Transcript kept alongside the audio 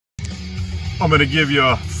I'm going to give you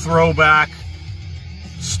a throwback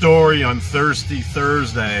story on Thirsty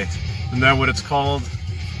Thursday. Isn't that what it's called?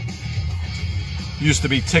 Used to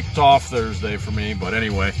be Ticked Off Thursday for me, but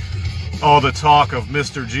anyway. All the talk of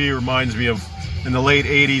Mr. G reminds me of in the late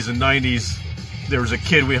 80s and 90s, there was a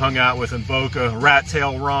kid we hung out with in Boca, Rat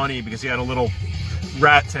Tail Ronnie, because he had a little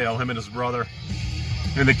rat tail, him and his brother.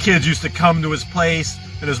 And the kids used to come to his place,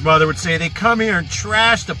 and his mother would say, they come here and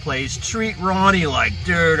trash the place, treat Ronnie like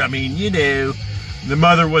dirt, I mean, you know. The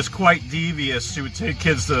mother was quite devious. She would take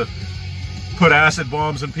kids to put acid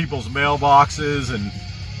bombs in people's mailboxes and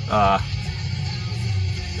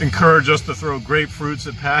encourage us to throw grapefruits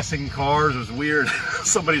at passing cars. It was weird,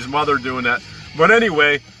 somebody's mother doing that. But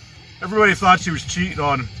anyway, everybody thought she was cheating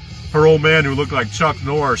on her old man who looked like Chuck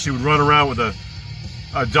Norris. She would run around with a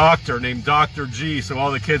doctor named Dr. G, so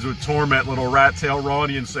all the kids would torment little Rat Tail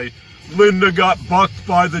Ronnie and say, Linda got bucked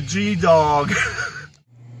by the G-Dog.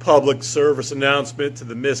 Public service announcement to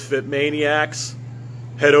the Misfit Maniacs.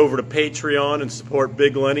 Head over to Patreon and support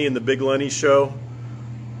Big Lenny and the Big Lenny Show.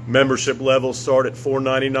 Membership levels start at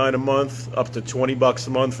 $4.99 a month, up to $20 a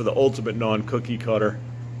month for the ultimate non-cookie cutter.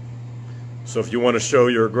 So if you want to show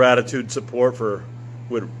your gratitude support for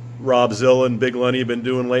what Rob Zilla and Big Lenny have been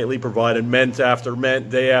doing lately, providing ment after ment,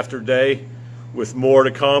 day after day, with more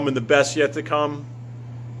to come and the best yet to come,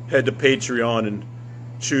 head to Patreon and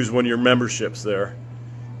choose one of your memberships there.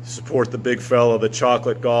 Support the big fella, the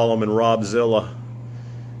chocolate golem, and Rob Zilla.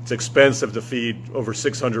 It's expensive to feed over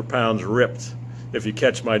 600 pounds ripped, if you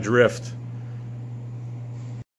catch my drift.